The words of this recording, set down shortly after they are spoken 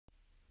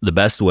The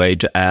best way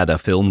to add a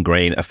film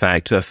grain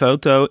effect to a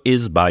photo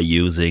is by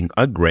using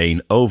a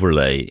grain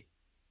overlay.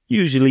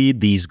 Usually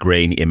these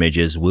grain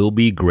images will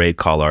be gray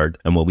colored,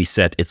 and when we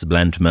set its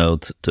blend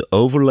mode to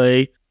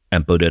overlay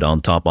and put it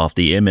on top of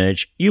the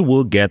image, you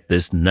will get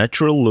this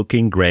natural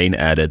looking grain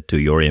added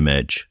to your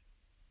image.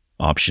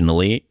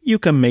 Optionally, you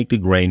can make the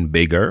grain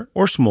bigger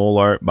or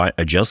smaller by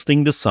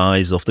adjusting the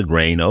size of the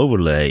grain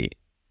overlay.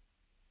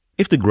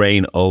 If the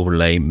grain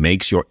overlay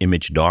makes your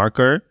image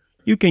darker,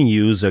 you can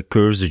use a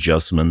curves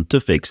adjustment to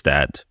fix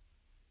that.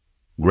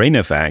 Grain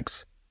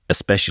effects,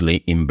 especially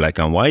in black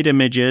and white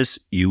images,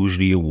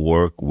 usually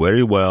work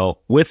very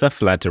well with a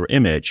flatter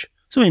image.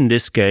 So in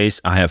this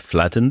case, I have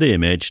flattened the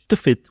image to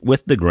fit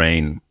with the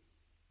grain.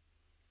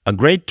 A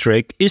great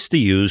trick is to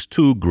use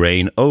two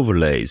grain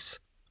overlays.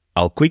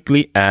 I'll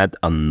quickly add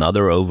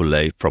another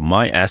overlay from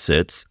my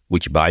assets,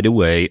 which by the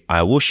way,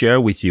 I will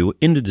share with you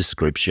in the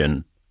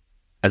description.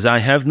 As I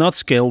have not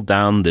scaled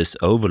down this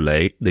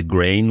overlay, the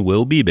grain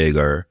will be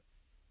bigger.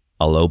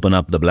 I'll open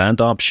up the blend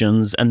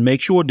options and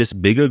make sure this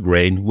bigger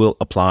grain will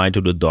apply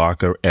to the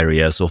darker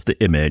areas of the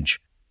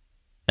image.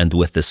 And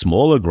with the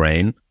smaller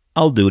grain,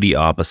 I'll do the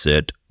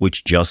opposite,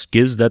 which just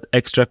gives that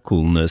extra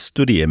coolness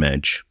to the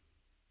image.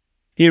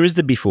 Here is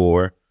the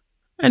before,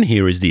 and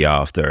here is the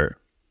after.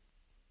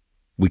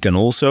 We can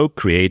also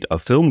create a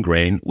film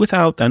grain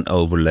without an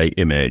overlay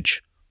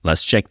image.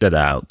 Let's check that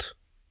out.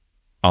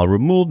 I'll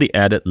remove the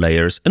added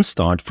layers and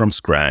start from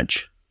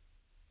scratch.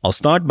 I'll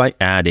start by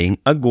adding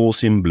a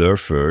Gaussian blur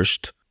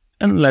first,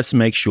 and let's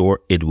make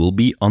sure it will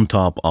be on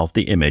top of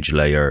the image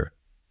layer.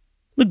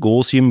 The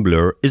Gaussian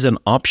blur is an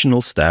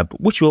optional step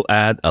which will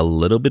add a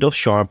little bit of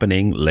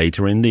sharpening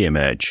later in the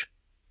image.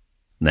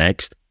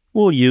 Next,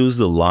 we'll use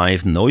the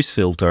live noise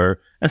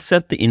filter and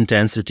set the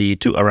intensity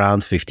to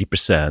around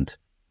 50%.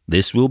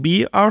 This will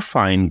be our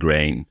fine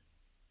grain.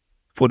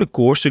 For the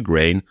coarser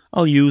grain,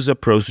 I'll use a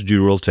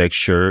procedural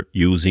texture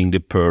using the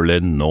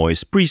Perlin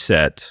noise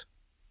preset.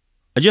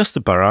 Adjust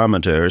the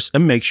parameters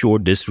and make sure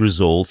this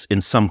results in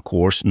some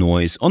coarse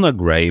noise on a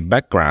gray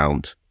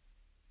background.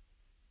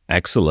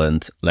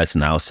 Excellent. Let's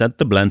now set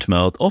the blend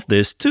mode of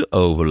this to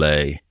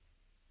overlay.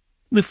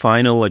 The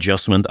final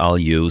adjustment I'll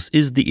use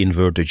is the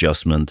invert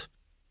adjustment.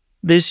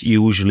 This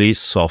usually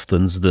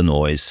softens the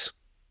noise.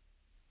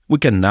 We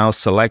can now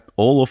select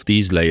all of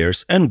these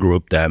layers and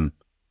group them.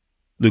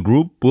 The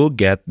group will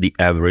get the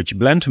average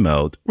blend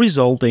mode,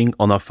 resulting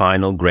on a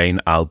final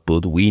grain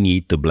output we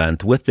need to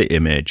blend with the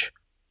image.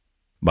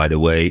 By the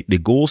way, the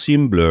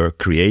Gaussian blur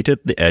created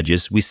the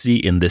edges we see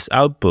in this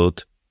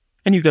output,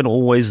 and you can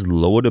always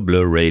lower the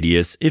blur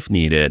radius if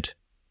needed.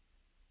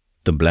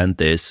 To blend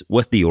this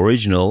with the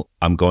original,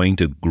 I'm going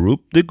to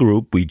group the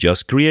group we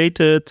just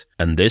created,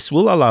 and this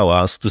will allow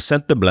us to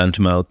set the blend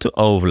mode to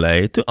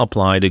overlay to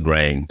apply the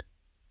grain.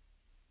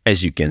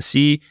 As you can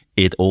see,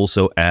 it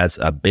also adds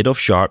a bit of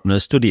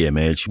sharpness to the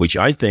image, which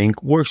I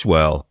think works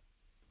well.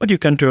 But you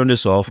can turn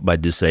this off by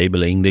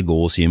disabling the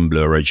Gaussian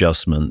blur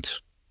adjustment.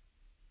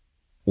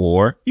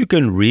 Or you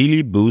can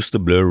really boost the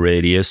blur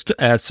radius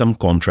to add some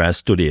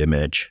contrast to the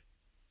image.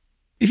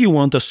 If you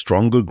want a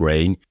stronger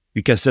grain,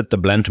 you can set the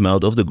blend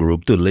mode of the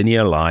group to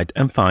linear light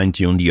and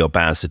fine-tune the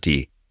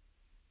opacity.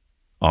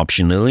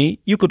 Optionally,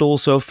 you could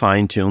also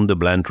fine-tune the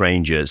blend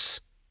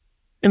ranges.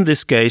 In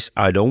this case,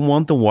 I don't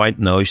want the white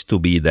noise to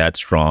be that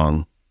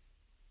strong.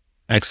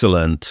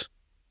 Excellent.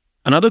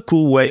 Another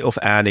cool way of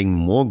adding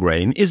more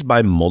grain is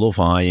by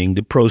modifying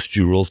the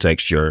procedural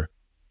texture.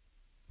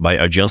 By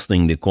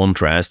adjusting the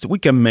contrast, we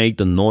can make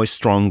the noise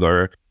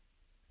stronger,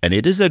 and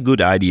it is a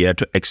good idea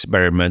to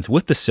experiment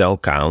with the cell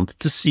count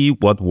to see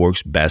what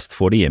works best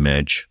for the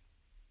image.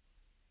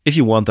 If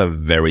you want a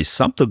very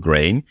subtle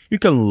grain, you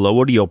can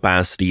lower the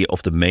opacity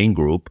of the main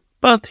group,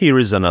 but here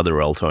is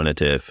another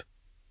alternative.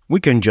 We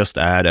can just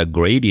add a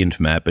gradient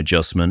map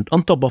adjustment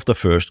on top of the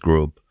first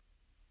group.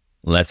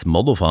 Let's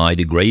modify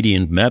the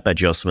gradient map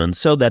adjustment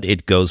so that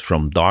it goes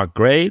from dark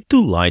gray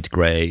to light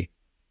gray.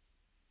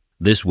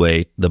 This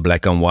way, the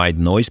black and white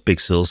noise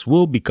pixels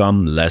will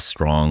become less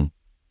strong,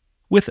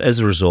 with as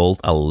a result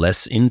a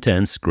less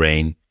intense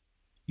grain.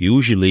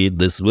 Usually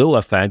this will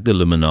affect the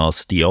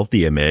luminosity of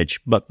the image,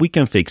 but we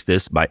can fix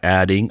this by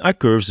adding a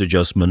curves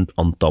adjustment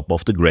on top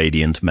of the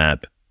gradient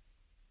map.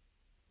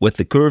 With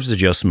the curves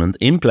adjustment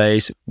in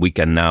place, we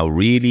can now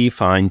really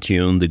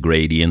fine-tune the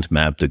gradient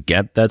map to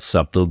get that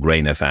subtle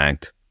grain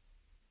effect.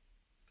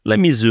 Let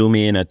me zoom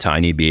in a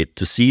tiny bit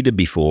to see the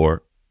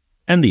before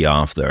and the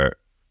after.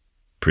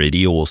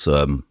 Pretty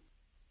awesome.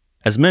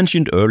 As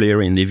mentioned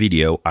earlier in the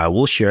video, I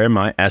will share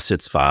my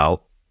assets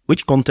file,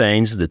 which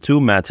contains the two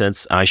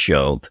methods I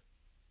showed.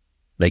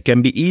 They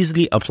can be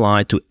easily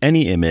applied to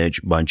any image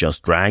by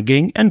just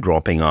dragging and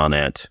dropping on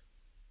it.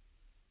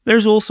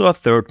 There's also a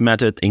third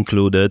method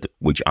included,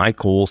 which I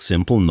call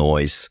simple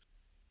noise.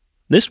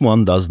 This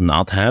one does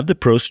not have the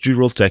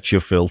procedural texture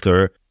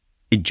filter,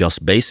 it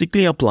just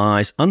basically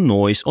applies a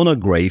noise on a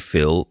gray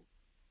fill,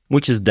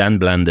 which is then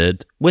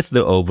blended with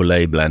the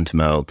overlay blend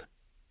mode.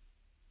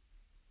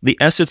 The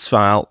assets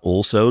file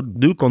also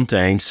do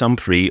contain some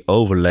free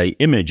overlay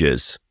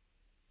images.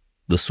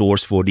 The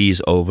source for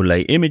these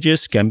overlay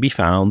images can be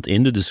found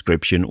in the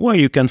description, where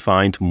you can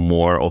find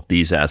more of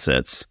these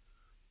assets.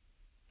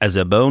 As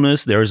a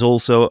bonus, there is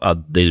also a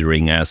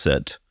dithering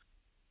asset.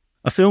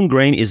 A film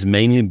grain is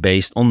mainly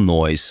based on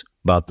noise,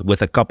 but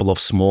with a couple of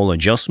small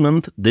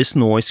adjustments, this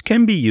noise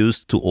can be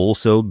used to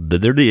also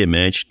dither the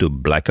image to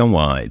black and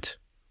white.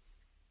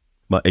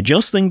 By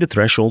adjusting the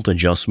threshold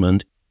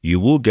adjustment, you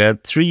will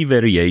get 3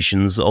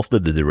 variations of the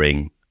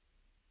dithering.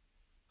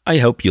 I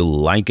hope you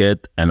like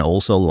it and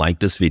also like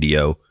this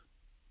video.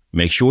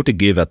 Make sure to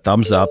give a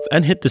thumbs up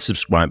and hit the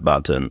subscribe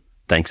button.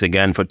 Thanks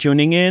again for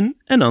tuning in,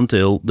 and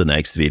until the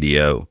next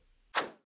video.